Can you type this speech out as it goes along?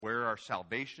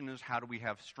salvation is, how do we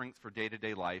have strength for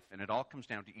day-to-day life, and it all comes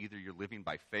down to either you're living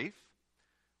by faith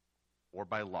or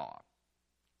by law,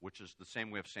 which is the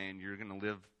same way of saying you're going to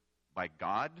live by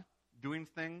God doing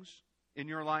things in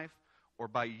your life or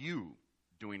by you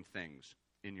doing things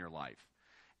in your life.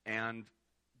 And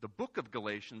the book of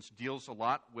Galatians deals a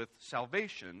lot with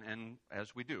salvation, and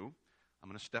as we do, I'm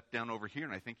going to step down over here,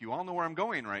 and I think you all know where I'm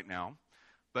going right now,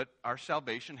 but our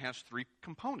salvation has three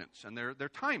components, and they're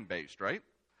time-based, right?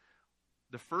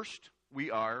 The first, we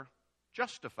are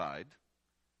justified,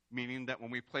 meaning that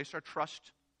when we place our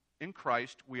trust in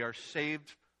Christ, we are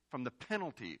saved from the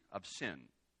penalty of sin.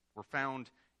 We're found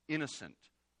innocent,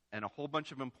 and a whole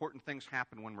bunch of important things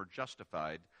happen when we're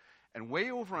justified. And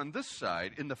way over on this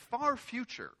side, in the far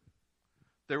future,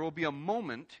 there will be a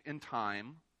moment in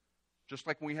time, just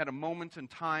like we had a moment in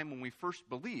time when we first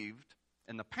believed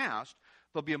in the past,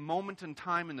 there'll be a moment in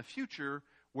time in the future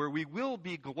where we will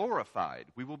be glorified.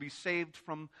 We will be saved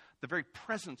from the very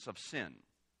presence of sin.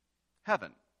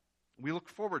 Heaven. We look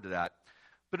forward to that.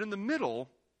 But in the middle,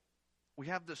 we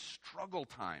have this struggle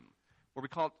time where we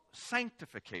call it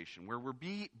sanctification, where we're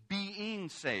being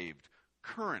saved,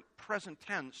 current, present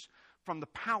tense, from the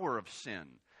power of sin.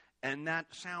 And that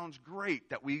sounds great,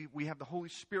 that we have the Holy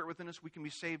Spirit within us. We can be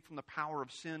saved from the power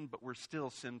of sin, but we're still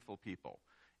sinful people.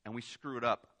 And we screw it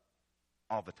up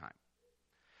all the time.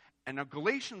 And now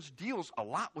Galatians deals a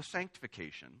lot with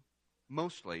sanctification,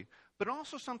 mostly, but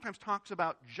also sometimes talks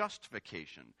about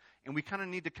justification. And we kind of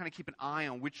need to keep an eye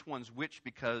on which one's which,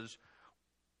 because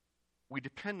we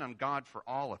depend on God for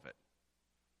all of it.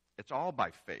 It's all by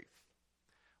faith.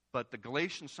 But the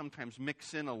Galatians sometimes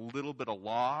mix in a little bit of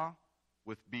law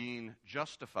with being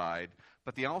justified,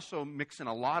 but they also mix in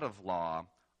a lot of law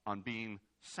on being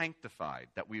sanctified,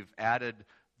 that we've added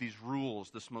these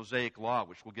rules, this Mosaic law,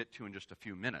 which we'll get to in just a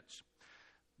few minutes.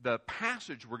 The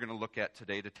passage we're going to look at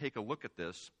today to take a look at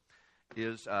this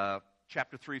is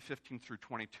chapter 3, 15 through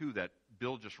 22 that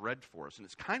Bill just read for us. And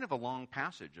it's kind of a long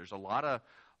passage. There's a lot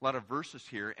of verses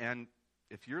here. And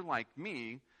if you're like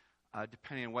me,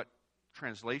 depending on what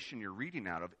translation you're reading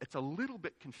out of, it's a little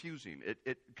bit confusing.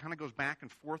 It kind of goes back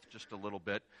and forth just a little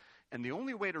bit. And the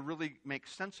only way to really make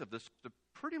sense of this is to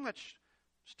pretty much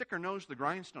stick our nose to the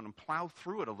grindstone and plow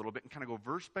through it a little bit and kind of go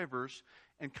verse by verse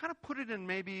and kind of put it in,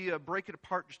 maybe break it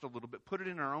apart just a little bit, put it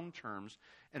in our own terms,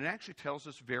 and it actually tells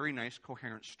us a very nice,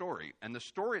 coherent story. And the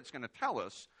story it's going to tell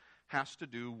us has to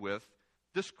do with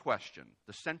this question,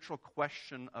 the central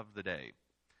question of the day.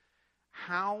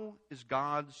 How is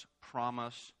God's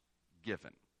promise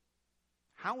given?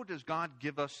 How does God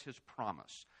give us his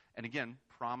promise? And again,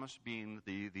 promise being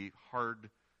the hard,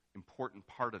 important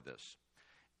part of this.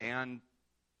 And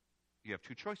you have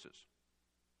two choices.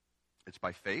 It's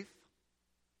by faith,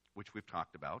 which we've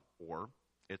talked about, or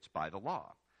it's by the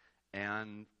law.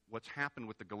 And what's happened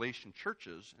with the Galatian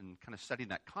churches, and kind of setting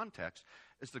that context,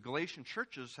 is the Galatian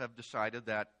churches have decided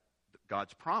that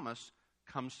God's promise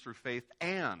comes through faith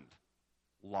and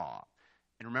law.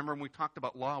 And remember, when we talked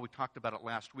about law, we talked about it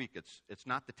last week. It's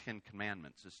not the 10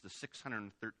 Commandments. It's the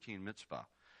 613 mitzvah.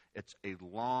 It's a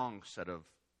long set of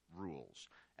rules,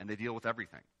 and they deal with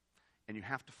everything. And you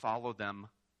have to follow them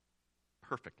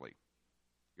perfectly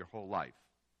your whole life,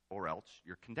 or else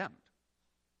you're condemned.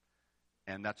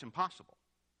 And that's impossible.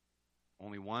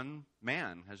 Only one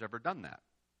man has ever done that,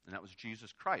 and that was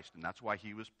Jesus Christ, and that's why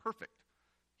he was perfect.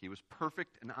 He was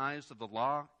perfect in the eyes of the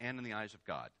law and in the eyes of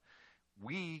God.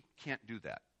 We can't do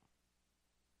that.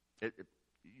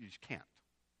 You just can't.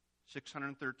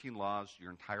 613 laws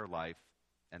your entire life,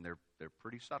 and they're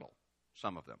pretty subtle,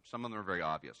 some of them. Some of them are very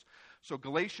obvious. So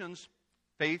Galatians,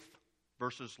 faith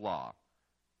versus law.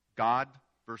 God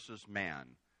versus man.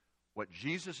 What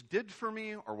Jesus did for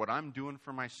me or what I'm doing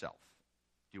for myself.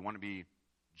 Do you want to be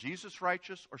Jesus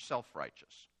righteous or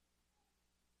self-righteous?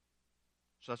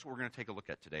 So that's what we're going to take a look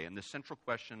at today. And the central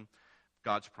question,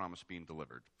 God's promise being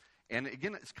delivered. And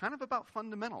again, it's kind of about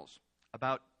fundamentals,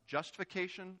 about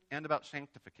justification and about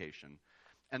sanctification.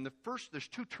 And there's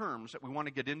two terms that we want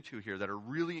to get into here that are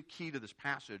really key to this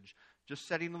passage, just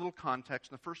setting a little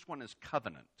context. And the first one is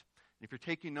covenant. And if you're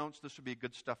taking notes, this would be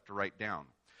good stuff to write down.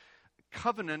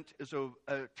 Covenant is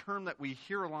a term that we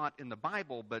hear a lot in the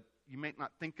Bible, but you may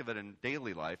not think of it in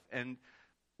daily life. And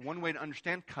one way to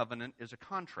understand covenant is a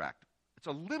contract. It's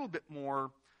a little bit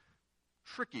more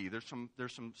tricky. There's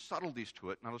some subtleties to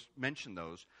it, and I'll just mention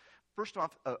those. First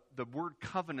off, the word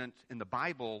covenant in the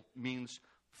Bible means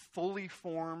fully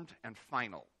formed and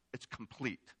final. It's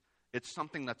complete. It's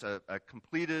something that's a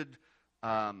completed,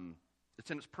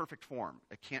 it's in its perfect form.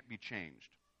 It can't be changed.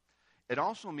 It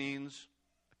also means,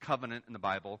 covenant in the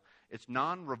Bible, it's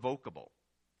non-revocable.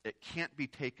 It can't be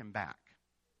taken back.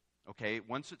 Okay,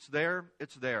 once it's there,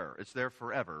 it's there. It's there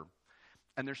forever.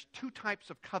 And there's two types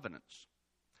of covenants.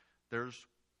 There's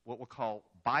what we'll call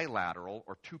bilateral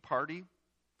or two-party.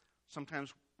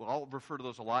 Sometimes I'll refer to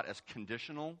those a lot as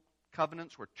conditional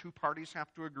covenants where two parties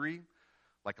have to agree,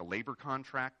 like a labor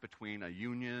contract between a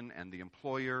union and the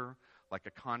employer, like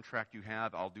a contract you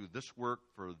have, I'll do this work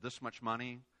for this much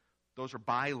money. Those are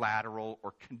bilateral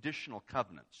or conditional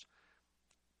covenants.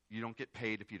 You don't get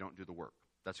paid if you don't do the work.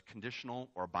 That's a conditional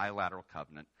or bilateral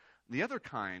covenant. The other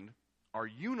kind are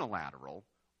unilateral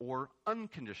or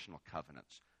unconditional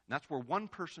covenants. And that's where one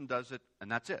person does it,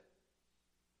 and that's it.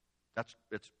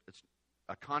 It's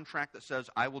a contract that says,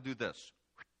 I will do this.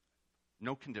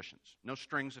 No conditions, no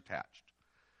strings attached.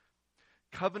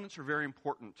 Covenants are very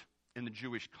important in the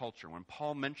Jewish culture. When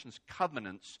Paul mentions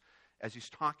covenants, as he's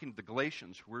talking to the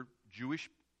Galatians, who were Jewish,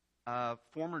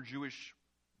 former Jewish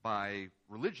by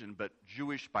religion, but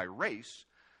Jewish by race,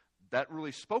 that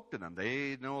really spoke to them.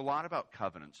 They know a lot about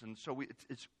covenants. And so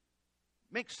it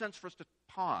makes sense for us to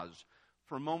pause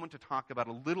for a moment to talk about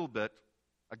a little bit,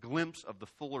 a glimpse of the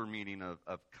fuller meaning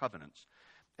of covenants.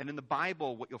 And in the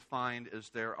Bible, what you'll find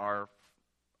is there are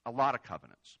a lot of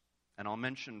covenants. And I'll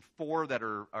mention four that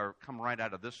are come right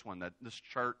out of this one. That this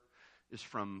chart is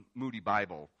from Moody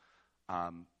Bible.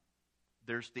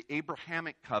 There's the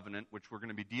Abrahamic covenant, which we're going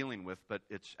to be dealing with, but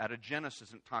it's out of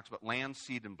Genesis, and it talks about land,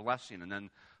 seed, and blessing. And then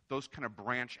those kind of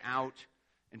branch out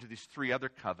into these three other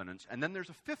covenants. And then there's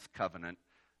a fifth covenant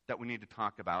that we need to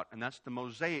talk about, and that's the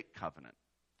Mosaic covenant.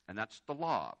 And that's the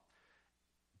law.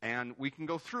 And we can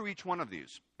go through each one of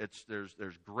these.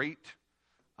 There's great,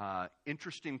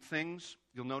 interesting things.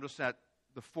 You'll notice that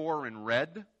the four in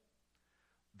red,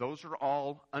 those are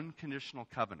all unconditional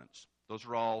covenants. Those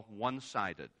are all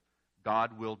one-sided.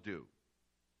 God will do.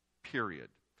 Period.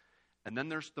 And then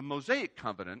there's the Mosaic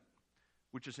covenant,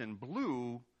 which is in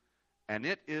blue, and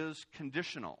it is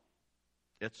conditional.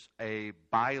 It's a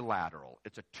bilateral.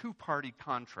 It's a two-party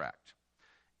contract.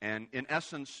 And in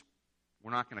essence,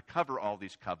 we're not going to cover all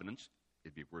these covenants.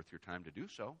 It'd be worth your time to do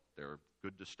so. They're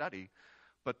good to study.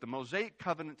 But the Mosaic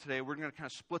covenant today, we're going to kind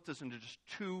of split this into just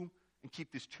two and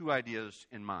keep these two ideas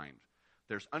in mind.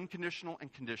 There's unconditional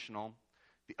and conditional.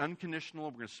 The unconditional,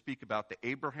 we're going to speak about the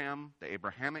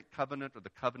Abrahamic covenant, or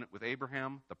the covenant with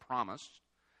Abraham, the promise.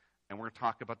 And we're going to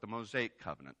talk about the Mosaic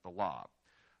covenant, the law.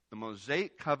 The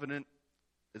Mosaic covenant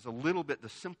is a little bit, the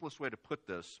simplest way to put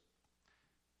this,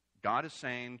 God is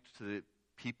saying to the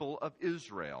people of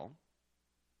Israel,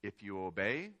 if you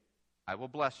obey, I will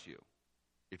bless you.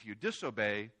 If you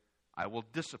disobey, I will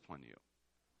discipline you.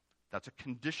 That's a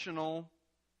conditional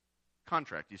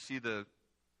contract. You see,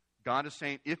 God is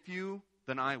saying, if you,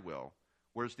 then I will.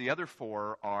 Whereas the other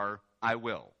four are, I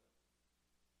will.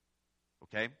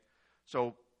 Okay?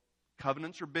 So,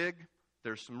 covenants are big.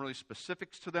 There's some really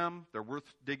specifics to them. They're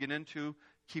worth digging into.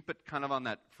 Keep it kind of on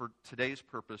that, for today's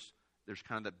purpose, there's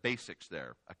kind of the basics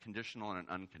there, a conditional and an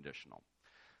unconditional.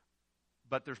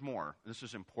 But there's more. This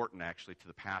is important, actually, to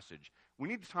the passage. We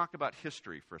need to talk about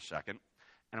history for a second,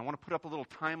 and I want to put up a little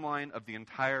timeline of the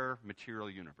entire material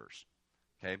universe.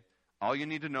 Okay? All you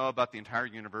need to know about the entire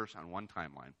universe on one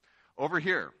timeline. Over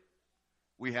here,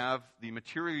 we have the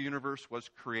material universe was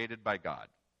created by God.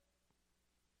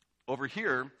 Over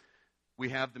here, we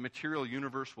have the material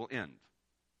universe will end.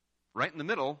 Right in the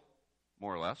middle,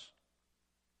 more or less,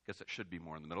 I guess it should be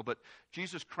more in the middle, but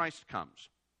Jesus Christ comes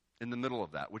in the middle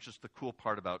of that, which is the cool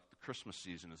part about the Christmas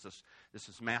season, is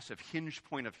this massive hinge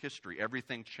point of history.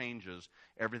 Everything changes.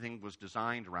 Everything was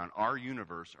designed around our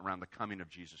universe, around the coming of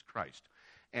Jesus Christ.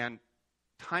 And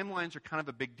timelines are kind of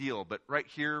a big deal, but right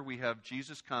here we have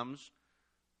Jesus comes,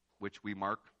 which we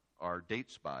mark our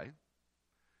dates by.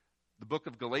 The book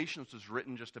of Galatians was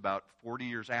written just about 40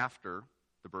 years after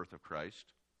the birth of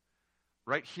Christ.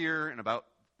 Right here, in about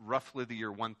roughly the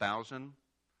year 1000,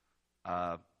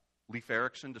 Leif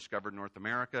Erikson discovered North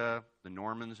America. The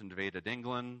Normans invaded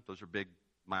England. Those are big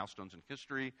milestones in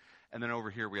history. And then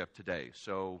over here we have today.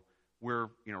 So we're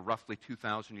roughly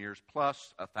 2,000 years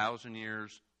plus, 1,000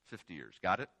 years, 50 years.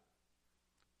 Got it?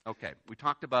 Okay. We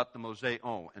talked about the Mosaic.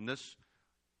 Oh, and this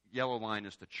yellow line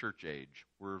is the church age.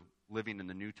 We're living in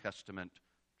the New Testament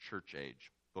church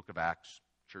age. Book of Acts,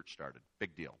 church started.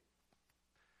 Big deal.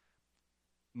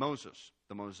 Moses,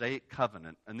 the Mosaic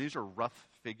covenant, and these are rough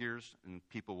figures, and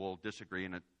people will disagree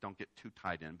and don't get too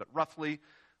tied in, but roughly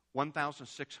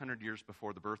 1,600 years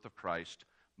before the birth of Christ,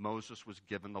 Moses was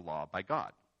given the law by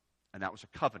God, and that was a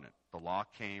covenant. The law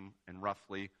came in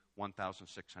roughly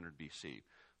 1,600 BC.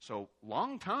 So,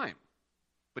 long time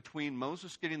between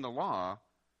Moses getting the law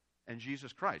and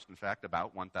Jesus Christ. In fact,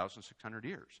 about 1,600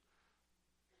 years.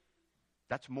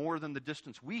 That's more than the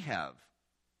distance we have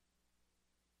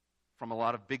from a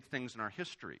lot of big things in our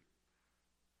history.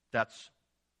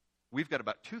 We've got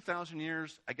about 2,000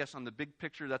 years. I guess on the big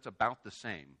picture, that's about the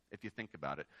same, if you think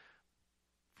about it.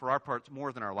 For our part, it's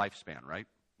more than our lifespan, right?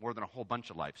 More than a whole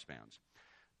bunch of lifespans.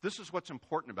 This is what's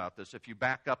important about this. If you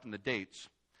back up in the dates,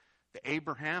 the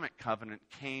Abrahamic covenant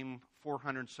came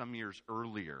 400 some years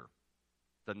earlier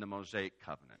than the Mosaic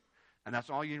covenant. And that's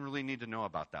all you really need to know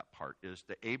about that part, is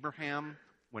that Abraham,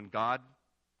 when God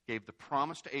gave the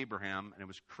promise to Abraham, and it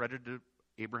was credited to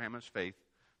Abraham as faith,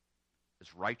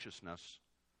 as righteousness,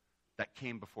 that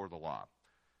came before the law.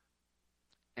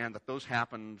 And that those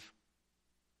happened,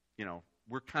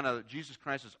 Jesus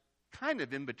Christ is kind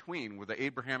of in between with the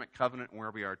Abrahamic covenant and where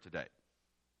we are today.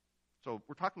 So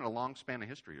we're talking about a long span of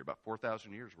history here, about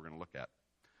 4,000 years we're going to look at.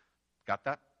 Got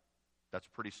that? That's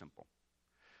pretty simple.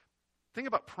 The thing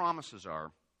about promises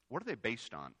are, what are they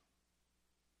based on?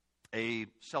 A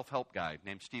self-help guy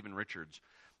named Stephen Richards,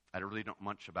 I really don't know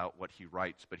much about what he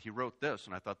writes, but he wrote this,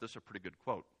 and I thought this is a pretty good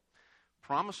quote.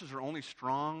 Promises are only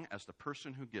strong as the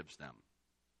person who gives them.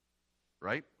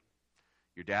 Right?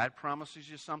 Your dad promises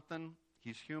you something.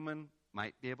 He's human.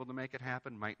 Might be able to make it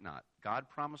happen, might not. God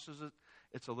promises it.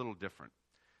 It's a little different.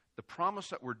 The promise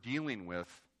that we're dealing with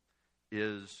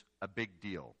is a big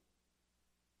deal.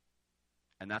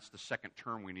 And that's the second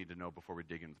term we need to know before we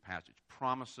dig into the passage.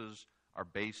 Promises are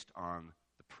based on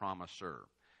the promiser.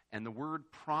 And the word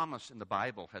promise in the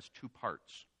Bible has two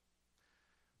parts.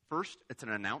 First, it's an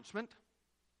announcement.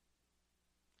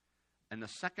 And the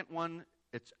second one,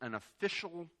 it's an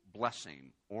official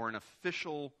blessing or an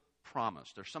official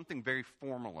promise. There's something very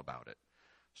formal about it.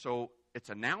 So it's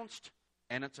announced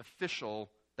and it's official,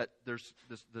 that there's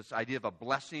this idea of a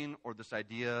blessing or this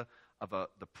idea of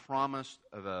the promise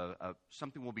of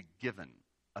something will be given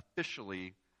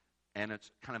officially, and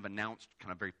it's kind of announced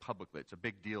kind of very publicly. It's a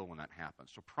big deal when that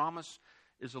happens. So promise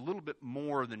is a little bit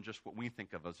more than just what we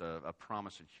think of as a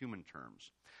promise in human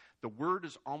terms. The word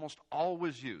is almost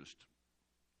always used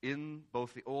in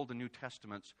both the Old and New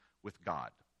Testaments with God.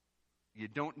 You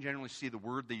don't generally see the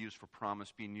word they use for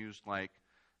promise being used like,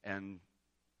 and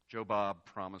Joe Bob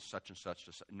promised such and such.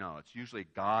 No, it's usually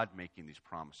God making these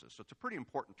promises. So it's a pretty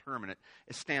important term, and it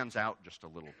stands out just a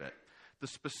little bit. The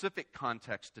specific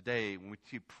context today, when we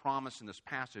see promise in this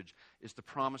passage, is the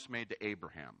promise made to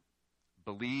Abraham.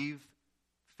 Believe,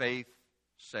 faith,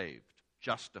 saved,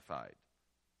 justified.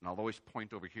 And I'll always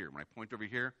point over here. When I point over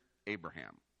here,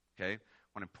 Abraham. Okay?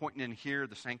 When I'm pointing in here,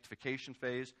 the sanctification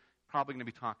phase, probably going to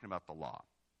be talking about the law.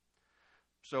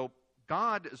 So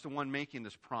God is the one making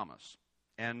this promise.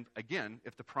 And again,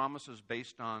 if the promise is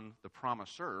based on the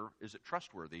promiser, is it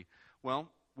trustworthy? Well,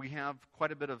 we have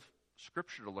quite a bit of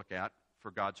scripture to look at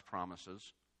for God's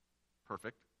promises.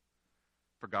 Perfect.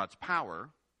 For God's power,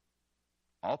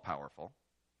 all powerful.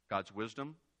 God's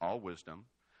wisdom, all wisdom.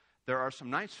 There are some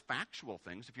nice factual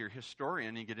things. If you're a historian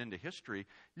and you get into history,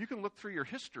 you can look through your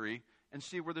history and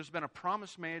see where there's been a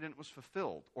promise made and it was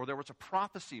fulfilled, or there was a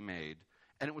prophecy made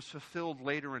and it was fulfilled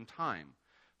later in time.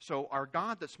 So our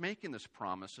God that's making this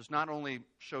promise has not only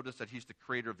showed us that he's the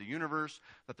creator of the universe,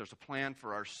 that there's a plan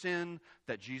for our sin,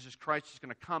 that Jesus Christ is going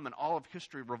to come, and all of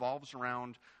history revolves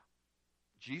around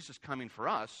Jesus coming for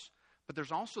us, but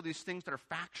there's also these things that are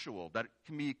factual, that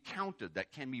can be counted,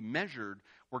 that can be measured,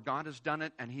 where God has done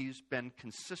it and he's been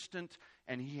consistent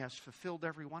and he has fulfilled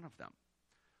every one of them.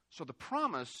 So the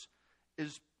promise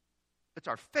it's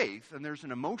our faith, and there's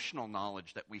an emotional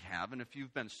knowledge that we have, and if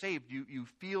you've been saved, you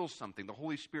feel something. The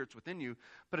Holy Spirit's within you.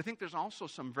 But I think there's also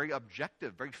some very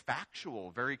objective, very factual,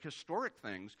 very historic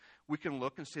things we can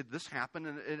look and say, this happened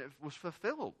and it was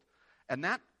fulfilled. And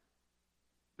that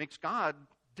makes God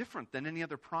different than any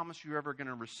other promise you're ever going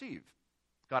to receive.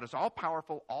 God is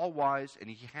all-powerful, all-wise, and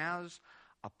he has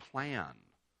a plan.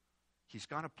 He's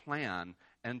got a plan,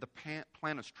 and the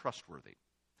plan is trustworthy.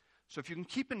 So if you can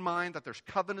keep in mind that there's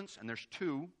covenants, and there's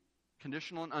two,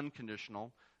 conditional and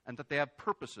unconditional, and that they have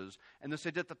purposes, and this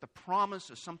idea that the promise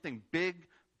is something big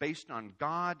based on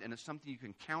God, and it's something you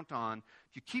can count on,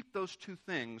 if you keep those two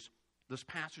things, this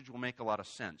passage will make a lot of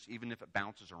sense, even if it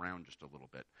bounces around just a little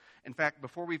bit. In fact,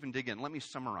 before we even dig in, let me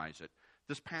summarize it.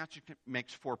 This passage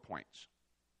makes 4 points,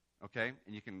 okay?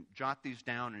 And you can jot these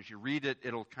down, and as you read it,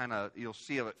 you'll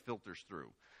see how it filters through.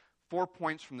 4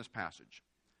 points from this passage.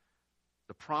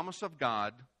 The promise of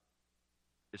God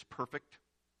is perfect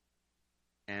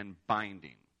and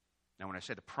binding. Now, when I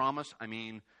say the promise, I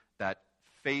mean that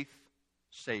faith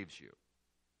saves you,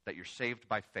 that you're saved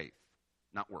by faith,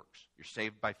 not works. You're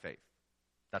saved by faith.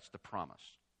 That's the promise.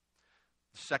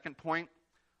 The second point,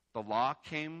 the law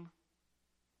came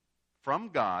from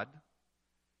God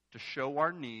to show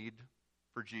our need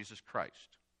for Jesus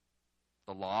Christ.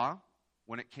 The law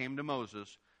when it came to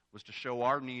Moses was to show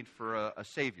our need for a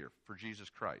Savior, for Jesus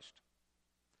Christ.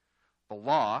 The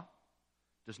law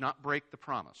does not break the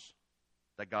promise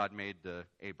that God made to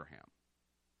Abraham.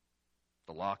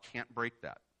 The law can't break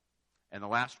that. And the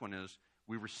last one is,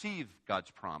 we receive God's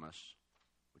promise,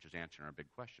 which is answering our big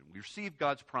question. We receive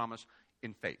God's promise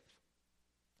in faith.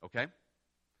 Okay?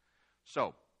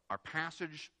 So, our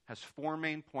passage has 4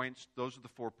 main points. Those are the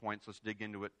 4 points. Let's dig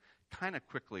into it kind of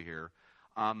quickly here.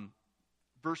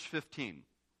 Verse 15.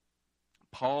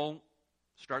 Paul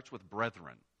starts with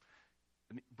brethren,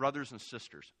 brothers and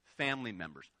sisters, family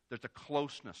members. There's a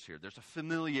closeness here. There's a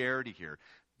familiarity here.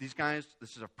 These guys,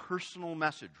 this is a personal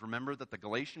message. Remember that the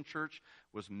Galatian church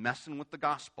was messing with the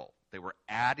gospel. They were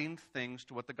adding things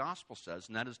to what the gospel says,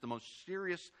 and that is the most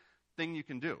serious thing you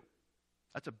can do.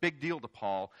 That's a big deal to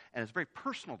Paul, and it's very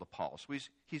personal to Paul. So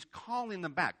he's calling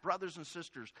them back. Brothers and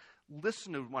sisters,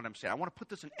 listen to what I'm saying. I want to put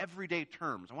this in everyday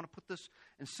terms. I want to put this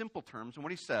in simple terms. And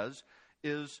what he says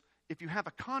is, if you have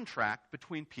a contract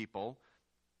between people,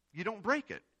 you don't break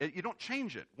it. You don't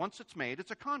change it. Once it's made,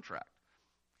 it's a contract.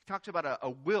 He talks about a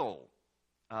will.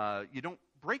 You don't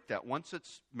break that. Once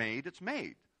it's made, it's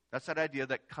made. That's that idea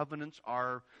that covenants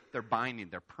they're binding,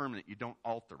 they're permanent. You don't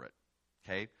alter it.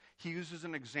 Okay? He uses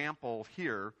an example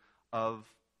here of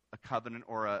a covenant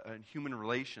or a human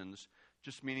relations,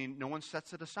 just meaning no one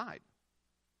sets it aside.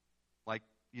 Like,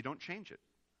 you don't change it.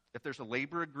 If there's a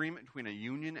labor agreement between a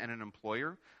union and an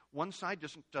employer, one side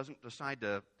just doesn't decide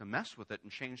to mess with it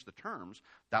and change the terms.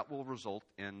 That will result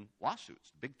in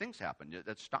lawsuits. Big things happen.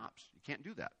 That stops. You can't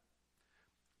do that.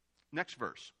 Next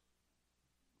verse.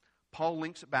 Paul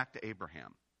links it back to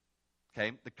Abraham.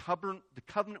 Okay, the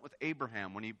covenant with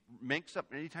Abraham, when he makes up,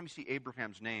 anytime you see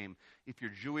Abraham's name, if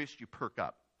you're Jewish, you perk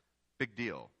up. Big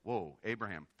deal. Whoa,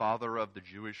 Abraham, father of the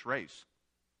Jewish race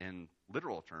in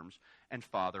literal terms, and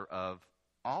father of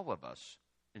all of us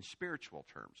in spiritual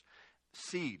terms.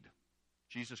 Seed,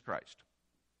 Jesus Christ.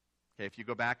 Okay, if you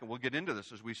go back, and we'll get into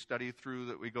this as we study through,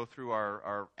 that we go through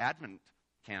our Advent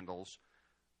candles,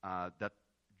 that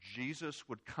Jesus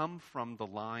would come from the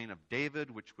line of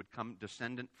David, which would come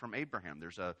descendant from Abraham.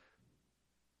 There's a...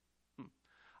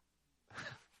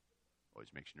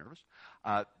 always makes you nervous.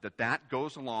 That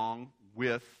goes along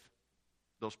with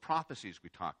those prophecies we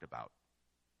talked about.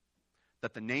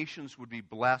 That the nations would be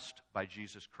blessed by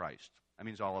Jesus Christ. That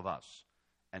means all of us.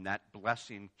 And that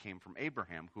blessing came from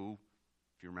Abraham, who,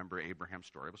 if you remember Abraham's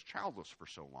story, was childless for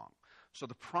so long. So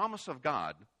the promise of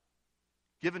God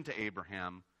given to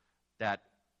Abraham that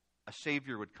a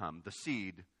Savior would come, the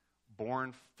seed,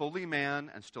 born fully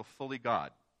man and still fully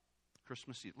God.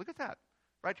 Christmas seed. Look at that.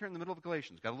 Right here in the middle of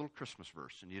Galatians. Got a little Christmas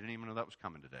verse, and you didn't even know that was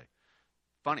coming today.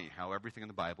 Funny how everything in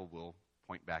the Bible will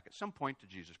point back at some point to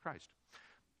Jesus Christ.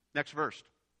 Next verse.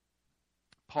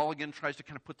 Paul again tries to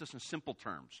kind of put this in simple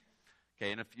terms.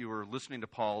 Okay, and if you were listening to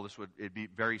Paul, it'd be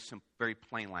very very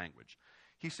plain language.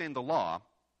 He's saying the law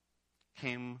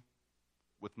came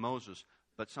with Moses,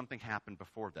 but something happened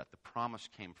before that. The promise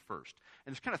came first.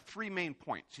 And there's kind of 3 main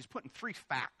points. He's putting 3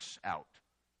 facts out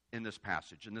in this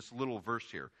passage, in this little verse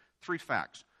here. 3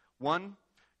 facts. 1,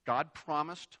 God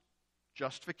promised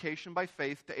justification by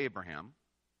faith to Abraham.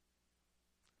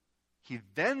 He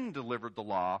then delivered the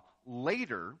law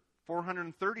later,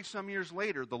 430-some years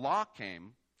later, the law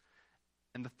came.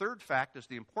 And the 3rd fact is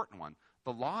the important one.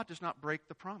 The law does not break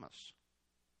the promise.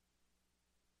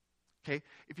 Okay?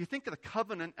 If you think of the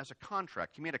covenant as a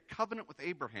contract, he made a covenant with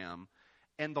Abraham,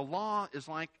 and the law is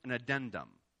like an addendum,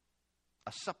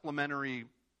 a supplementary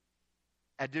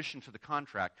addition to the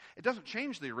contract. It doesn't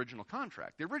change the original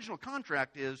contract. The original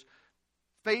contract is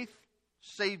faith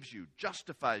saves you,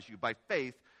 justifies you by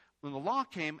faith. When the law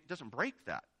came, it doesn't break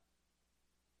that.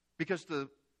 Because the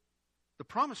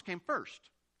promise came first.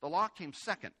 The law came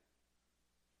second.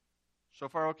 So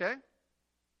far, okay?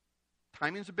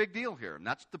 Timing's a big deal here. And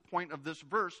that's the point of this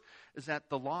verse, is that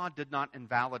the law did not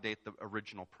invalidate the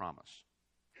original promise.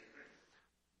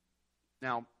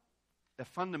 Now, the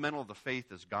fundamental of the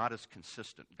faith is God is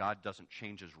consistent. God doesn't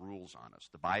change his rules on us.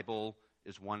 The Bible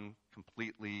is one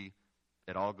completely,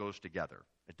 it all goes together.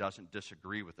 It doesn't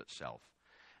disagree with itself.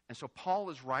 And so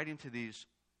Paul is writing to these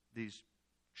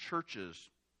churches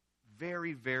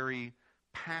very, very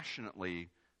passionately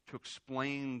to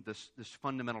explain this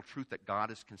fundamental truth that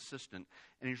God is consistent.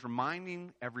 And he's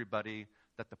reminding everybody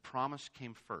that the promise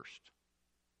came first.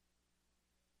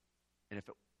 And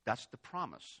that's the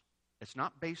promise. It's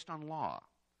not based on law.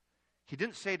 He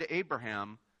didn't say to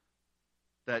Abraham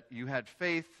that you had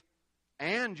faith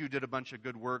and you did a bunch of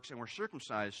good works and were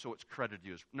circumcised, so it's credited to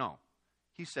you as... No.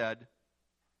 He said,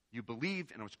 you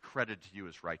believed and it was credited to you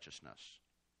as righteousness.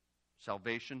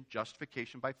 Salvation,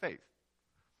 justification by faith.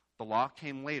 The law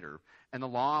came later, and the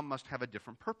law must have a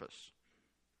different purpose.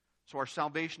 So our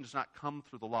salvation does not come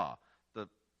through the law.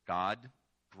 God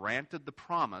granted the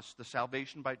promise, the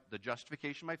salvation by the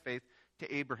justification by faith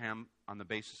to Abraham on the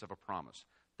basis of a promise.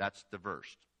 That's the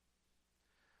verse.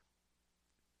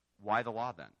 Why the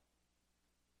law then?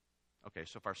 Okay,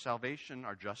 so if our salvation,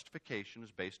 our justification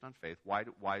is based on faith,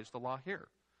 why is the law here?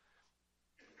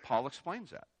 Paul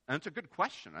explains that. And it's a good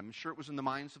question. I'm sure it was in the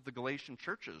minds of the Galatian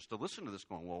churches to listen to this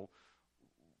going, well,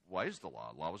 why is the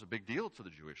law? Law was a big deal to the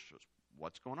Jewish church.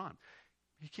 What's going on?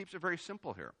 He keeps it very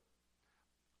simple here.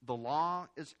 The law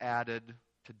is added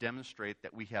to demonstrate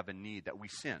that we have a need, that we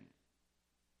sin.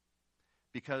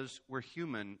 Because we're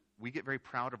human, we get very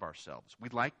proud of ourselves. We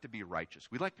like to be righteous.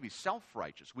 We like to be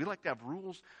self-righteous. We like to have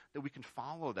rules that we can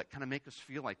follow that kind of make us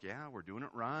feel like, yeah, we're doing it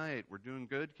right. We're doing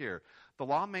good here. The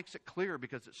law makes it clear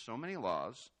because it's so many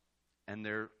laws, and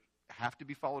they have to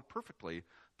be followed perfectly.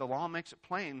 The law makes it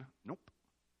plain, nope,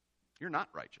 you're not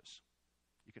righteous.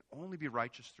 You can only be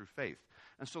righteous through faith.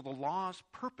 And so the law's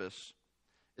purpose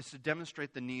is to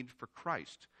demonstrate the need for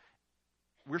Christ.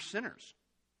 We're sinners.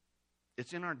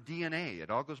 It's in our DNA.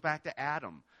 It all goes back to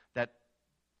Adam, that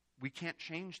we can't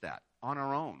change that on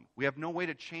our own. We have no way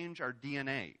to change our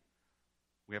DNA.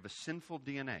 We have a sinful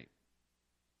DNA.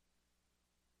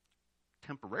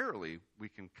 Temporarily, we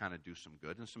can kind of do some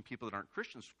good, and some people that aren't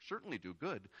Christians certainly do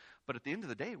good, but at the end of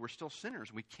the day, we're still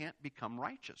sinners. We can't become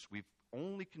righteous. We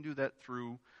only can do that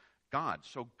through God.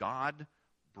 So God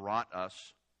brought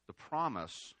us the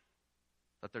promise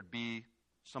that there'd be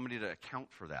somebody to account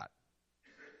for that.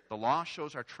 The law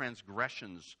shows our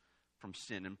transgressions from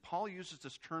sin. And Paul uses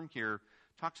this term here,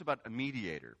 talks about a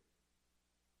mediator.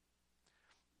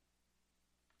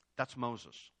 That's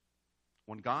Moses.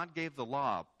 When God gave the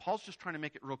law, Paul's just trying to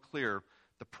make it real clear,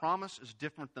 the promise is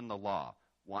different than the law.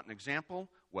 Want an example?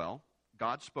 Well,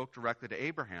 God spoke directly to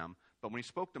Abraham, but when he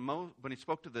spoke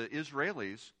to the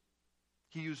Israelis,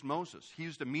 he used Moses. He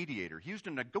used a mediator. He used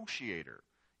a negotiator,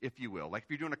 if you will. Like if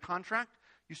you're doing a contract,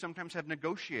 you sometimes have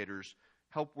negotiators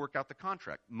help work out the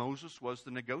contract. Moses was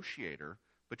the negotiator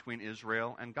between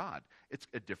Israel and God. It's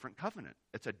a different covenant.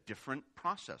 It's a different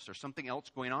process. There's something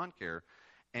else going on here.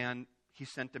 And he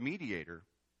sent a mediator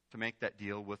to make that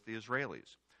deal with the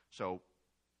Israelis. So,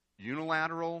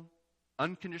 unilateral,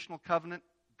 unconditional covenant,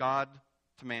 God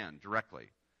to man directly.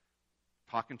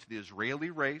 Talking to the Israeli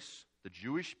race, the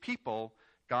Jewish people,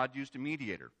 God used a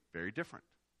mediator. Very different.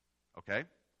 Okay?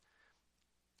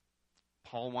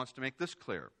 Paul wants to make this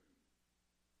clear.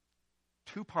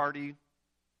 Two-party,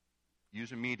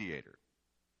 use a mediator.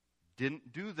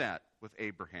 Didn't do that with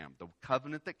Abraham. The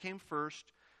covenant that came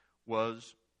first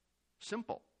was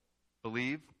simple.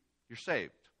 Believe, you're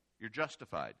saved. You're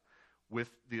justified. With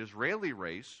the Israeli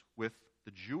race, with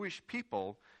the Jewish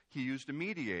people, he used a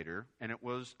mediator, and it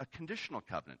was a conditional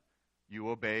covenant. You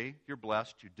obey, you're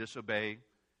blessed. You disobey,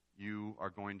 you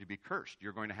are going to be cursed.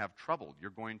 You're going to have trouble.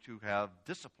 You're going to have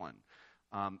discipline.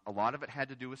 A lot of it had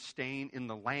to do with staying in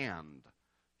the land.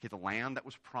 Okay, the land that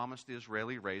was promised the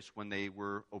Israeli race, when they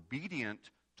were obedient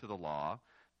to the law,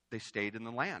 they stayed in the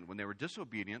land. When they were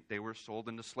disobedient, they were sold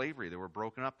into slavery. They were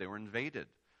broken up. They were invaded.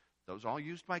 That was all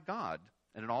used by God,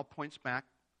 and it all points back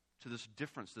to this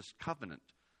difference, this covenant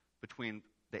between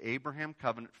the Abraham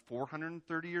covenant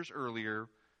 430 years earlier,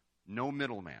 no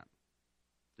middleman.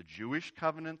 The Jewish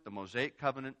covenant, the Mosaic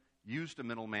covenant, used a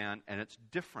middleman, and it's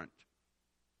different.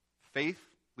 Faith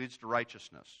leads to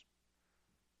righteousness.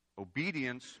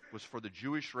 Obedience was for the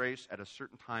Jewish race at a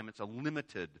certain time. It's a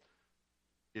limited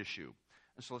issue.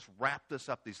 And so let's wrap this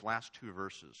up, these last two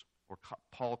verses, where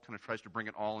Paul kind of tries to bring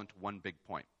it all into one big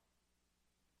point.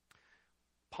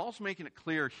 Paul's making it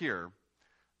clear here,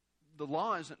 the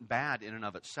law isn't bad in and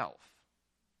of itself.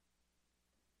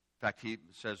 In fact, he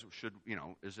says,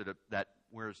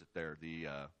 where is it there?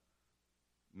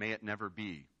 May it never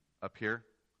be, up here.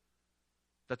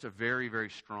 That's a very, very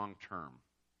strong term.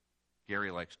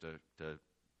 Gary likes to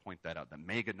point that out. The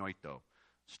meganoito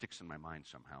sticks in my mind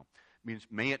somehow. It means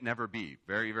may it never be.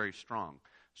 Very, very strong.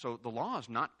 So the law is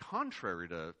not contrary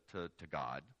to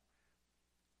God.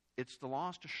 It's the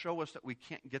laws to show us that we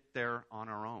can't get there on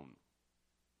our own.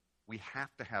 We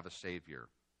have to have a Savior.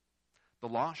 The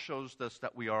law shows us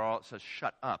that we are all, it says,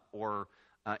 shut up or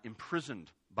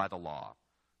imprisoned by the law.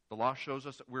 The law shows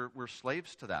us that we're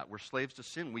slaves to that. We're slaves to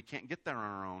sin. We can't get there on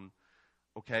our own.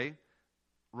 Okay?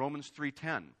 Romans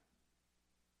 3:10.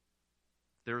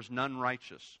 There is none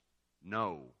righteous.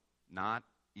 No, not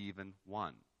even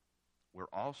one. We're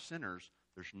all sinners.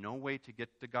 There's no way to get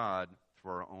to God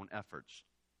through our own efforts.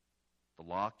 The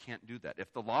law can't do that.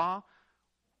 If the law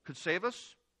could save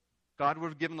us, God would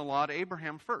have given the law to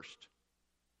Abraham first.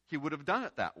 he would have done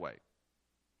it that way.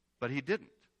 But he didn't.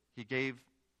 He gave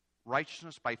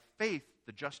righteousness by faith,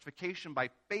 the justification by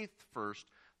faith first.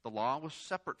 The law was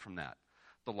separate from that.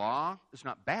 The law is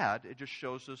not bad. It just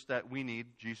shows us that we need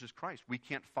Jesus Christ. We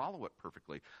can't follow it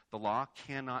perfectly. The law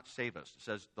cannot save us. It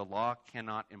says the law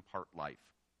cannot impart life.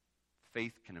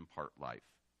 Faith can impart life.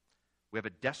 We have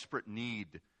a desperate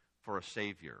need for a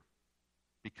Savior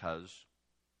because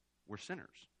we're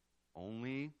sinners.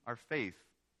 Only our faith,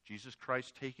 Jesus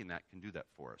Christ taking that, can do that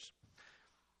for us.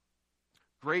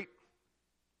 Great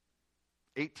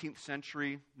 18th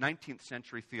century, 19th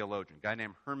century theologian, a guy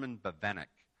named Herman Bavinck.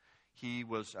 He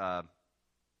was,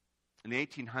 in the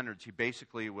 1800s, he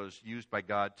basically was used by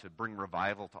God to bring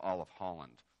revival to all of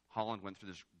Holland. Holland went through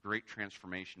this great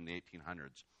transformation in the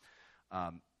 1800s.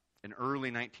 In early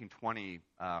 1920,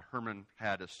 Herman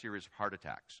had a series of heart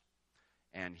attacks,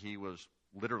 and he was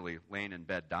literally laying in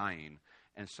bed dying,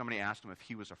 and somebody asked him if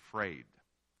he was afraid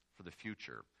for the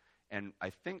future. And I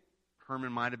think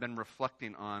Herman might have been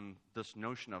reflecting on this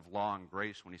notion of law and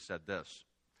grace when he said this.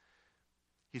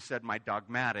 He said, "My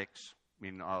dogmatics,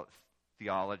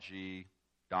 theology,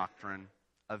 doctrine,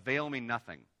 avail me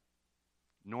nothing,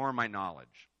 nor my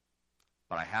knowledge.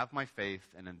 But I have my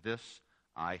faith, and in this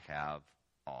I have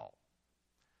all."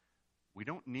 We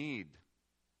don't need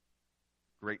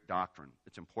great doctrine.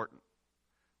 It's important.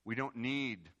 We don't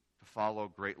need to follow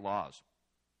great laws.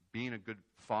 Being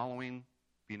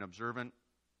observant,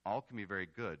 all can be very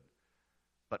good.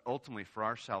 But ultimately, for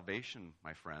our salvation,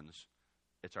 my friends,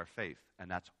 it's our faith. And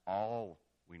that's all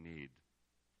we need,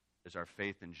 is our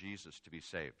faith in Jesus to be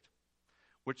saved.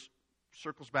 Which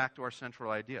circles back to our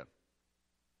central idea,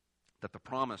 that the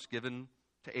promise given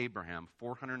to Abraham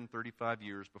 435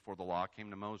 years before the law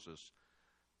came to Moses,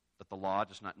 that the law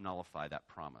does not nullify that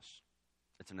promise.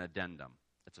 It's an addendum.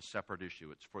 It's a separate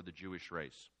issue. It's for the Jewish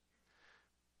race.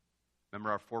 Remember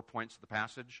our 4 points of the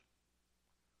passage?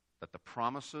 That the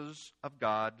promises of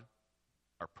God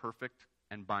are perfect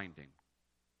and binding.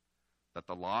 That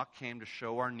the law came to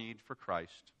show our need for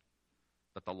Christ.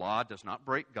 That the law does not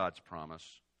break God's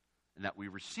promise. And that we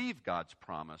receive God's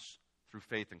promise through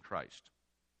faith in Christ.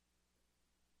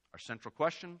 Our central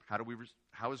question,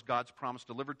 how is God's promise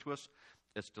delivered to us?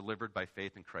 It's delivered by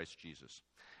faith in Christ Jesus.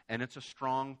 And it's a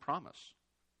strong promise.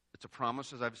 It's a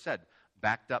promise, as I've said,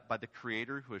 backed up by the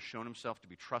Creator who has shown himself to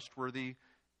be trustworthy,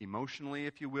 emotionally,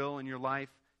 if you will, in your life,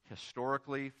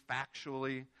 historically,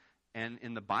 factually, and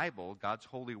in the Bible, God's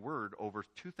holy word, over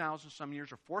 2,000 some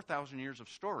years or 4,000 years of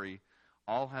story,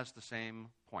 all has the same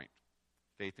point.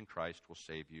 Faith in Christ will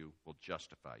save you, will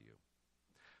justify you.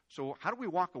 So how do we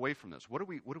walk away from this? What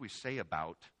do we say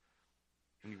about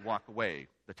when you walk away,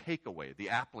 the takeaway, the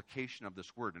application of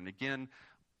this word? And again,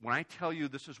 when I tell you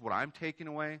this is what I'm taking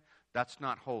away, that's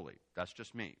not holy. That's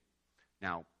just me.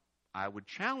 Now, I would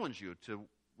challenge you to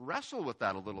wrestle with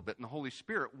that a little bit in the Holy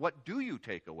Spirit. What do you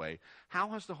take away?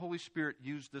 How has the Holy Spirit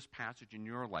used this passage in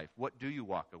your life? What do you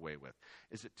walk away with?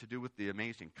 Is it to do with the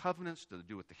amazing covenants, to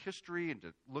do with the history, and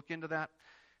to look into that?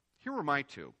 Here are my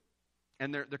two.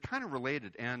 And they're kind of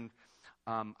related, and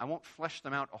I won't flesh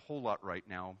them out a whole lot right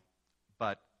now,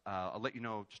 but I'll let you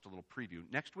know just a little preview.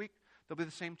 Next week, there'll be the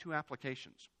same two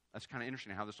applications. That's kind of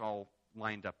interesting how this all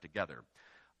lined up together.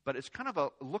 But it's kind of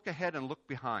a look ahead and look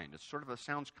behind. It's sort of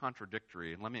sounds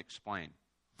contradictory, and let me explain.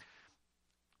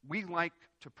 We like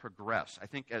to progress. I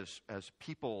think as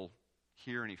people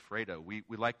here in Ephrata, we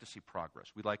like to see progress.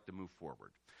 We like to move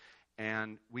forward.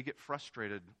 And we get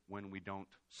frustrated when we don't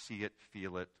see it,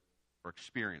 feel it, or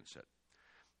experience it.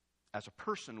 As a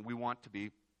person, we want to be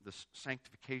this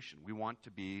sanctification. We want to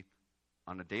be,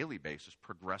 on a daily basis,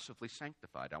 progressively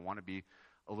sanctified. I want to be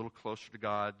a little closer to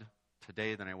God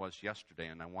today than I was yesterday,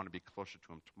 and I want to be closer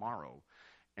to Him tomorrow.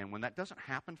 And when that doesn't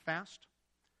happen fast,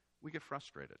 we get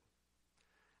frustrated.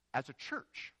 As a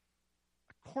church,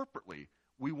 corporately,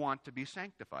 we want to be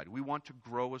sanctified. We want to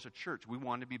grow as a church. We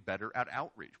want to be better at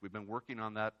outreach. We've been working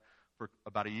on that for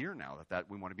about a year now, that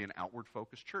we want to be an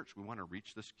outward-focused church. We want to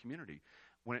reach this community.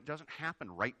 When it doesn't happen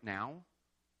right now,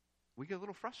 we get a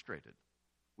little frustrated.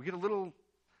 We get a little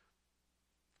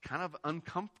kind of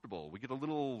uncomfortable. We get a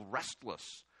little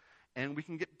restless. And we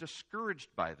can get discouraged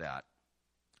by that.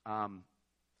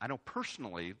 I know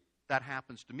personally that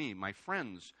happens to me. My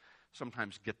friends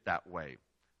sometimes get that way,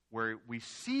 where we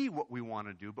see what we want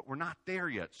to do, but we're not there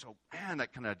yet. So, man,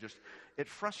 that kind of it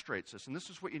frustrates us. And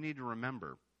this is what you need to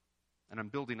remember. And I'm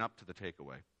building up to the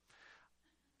takeaway.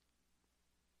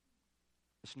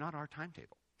 It's not our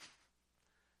timetable.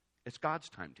 It's God's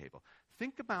timetable.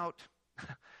 Think about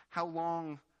how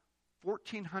long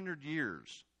 1,400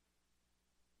 years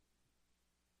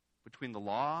between the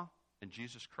law and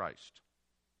Jesus Christ.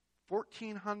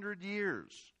 1,400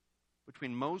 years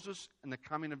between Moses and the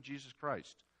coming of Jesus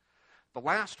Christ. The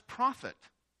last prophet,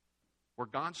 where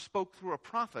God spoke through a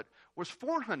prophet, was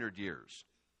 400 years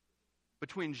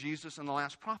between Jesus and the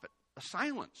last prophet. A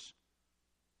silence.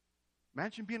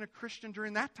 Imagine being a Christian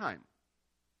during that time.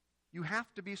 You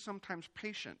have to be sometimes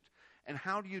patient. And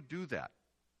how do you do that?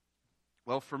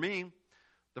 Well, for me,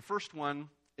 the first one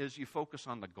is you focus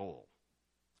on the goal.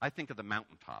 I think of the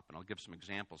mountaintop, and I'll give some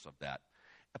examples of that.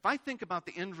 If I think about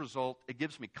the end result, it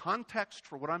gives me context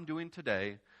for what I'm doing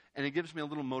today, and it gives me a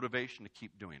little motivation to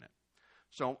keep doing it.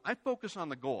 So I focus on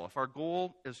the goal. If our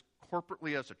goal is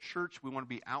corporately as a church, we want to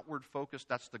be outward focused,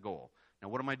 that's the goal. Now,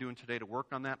 what am I doing today to work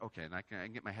on that? Okay, and I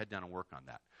can get my head down and work on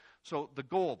that. So the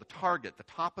goal, the target, the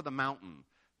top of the mountain,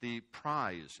 the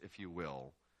prize, if you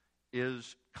will,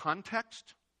 is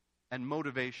context and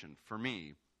motivation. For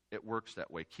me, it works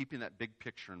that way, keeping that big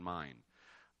picture in mind.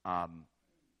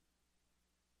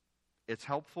 It's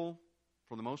helpful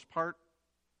for the most part,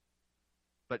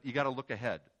 but you got to look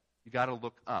ahead. You got to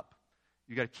look up.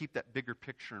 You got to keep that bigger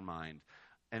picture in mind.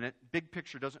 And big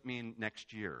picture doesn't mean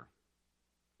next year.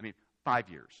 I mean, 5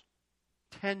 years,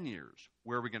 10 years,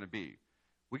 where are we going to be?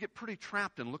 We get pretty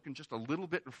trapped in looking just a little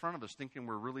bit in front of us, thinking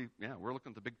we're looking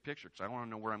at the big picture, because I want to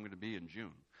know where I'm going to be in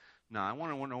June. No, I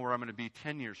want to know where I'm going to be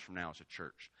 10 years from now as a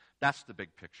church. That's the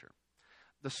big picture.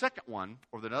 The second one,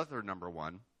 or the other number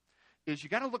one, is you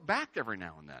got to look back every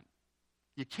now and then.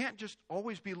 You can't just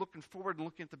always be looking forward and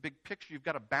looking at the big picture. You've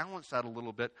got to balance that a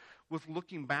little bit with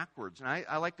looking backwards. And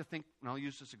I like to think, and I'll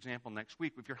use this example next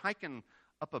week, if you're hiking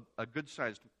up a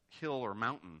good-sized hill or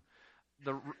mountain,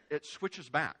 it switches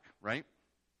back, right?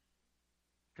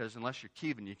 Because unless you're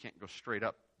Kevin, you can't go straight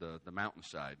up the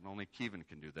mountainside. Only Kevin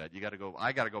can do that.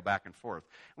 I got to go back and forth.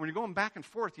 And when you're going back and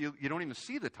forth, you don't even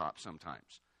see the top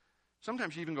sometimes.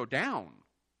 Sometimes you even go down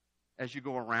as you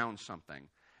go around something.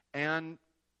 And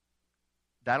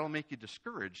that'll make you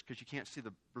discouraged because you can't see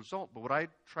the result. But what I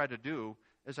try to do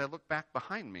is I look back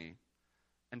behind me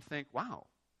and think, wow,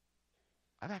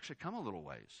 I've actually come a little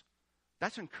ways.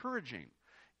 That's encouraging.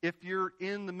 If you're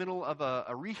in the middle of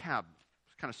a rehab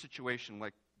kind of situation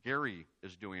like Gary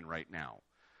is doing right now,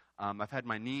 I've had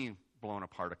my knee blown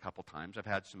apart a couple times. I've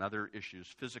had some other issues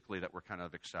physically that were kind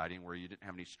of exciting where you didn't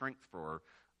have any strength for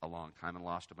a long time and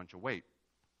lost a bunch of weight.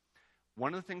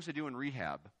 One of the things they do in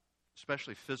rehab,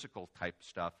 especially physical type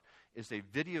stuff, is they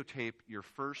videotape your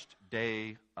first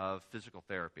day of physical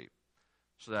therapy.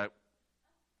 So that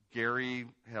Gary,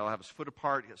 he'll have his foot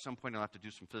apart. At some point, he'll have to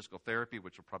do some physical therapy,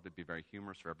 which will probably be very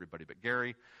humorous for everybody but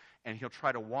Gary. And he'll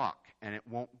try to walk, and it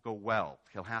won't go well.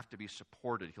 He'll have to be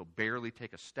supported. He'll barely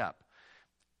take a step.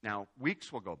 Now,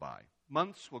 weeks will go by.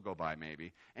 Months will go by,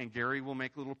 maybe. And Gary will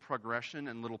make little progression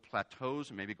and little plateaus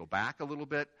and maybe go back a little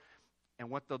bit. And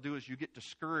what they'll do is you get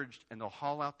discouraged, and they'll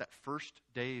haul out that first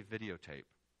day videotape,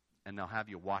 and they'll have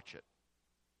you watch it.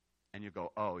 And you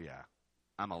go, oh, yeah,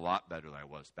 I'm a lot better than I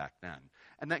was back then.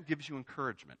 And that gives you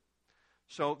encouragement.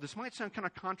 So this might sound kind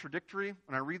of contradictory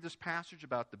when I read this passage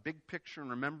about the big picture and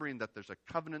remembering that there's a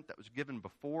covenant that was given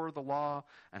before the law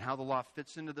and how the law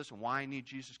fits into this and why I need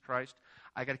Jesus Christ.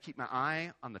 I got to keep my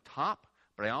eye on the top,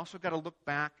 but I also got to look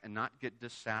back and not get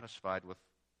dissatisfied with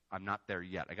I'm not there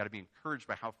yet. I got to be encouraged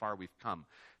by how far we've come.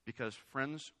 Because,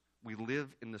 friends, we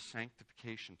live in the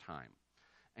sanctification time.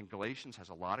 And Galatians has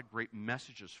a lot of great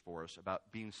messages for us about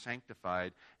being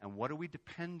sanctified and what are we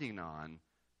depending on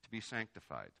to be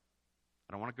sanctified.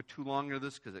 I don't want to go too long into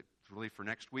this because it's really for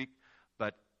next week,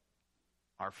 but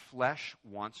our flesh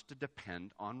wants to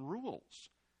depend on rules.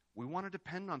 We want to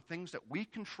depend on things that we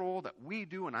control, that we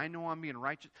do, and I know I'm being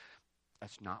righteous.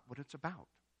 That's not what it's about.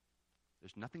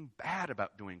 There's nothing bad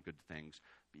about doing good things,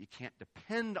 but you can't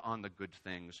depend on the good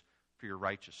things for your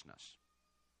righteousness.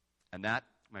 And that,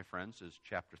 my friends, is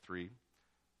chapter 3,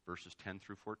 verses 10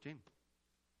 through 14.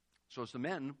 So as the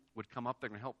men would come up, they're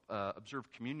going to help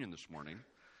observe communion this morning.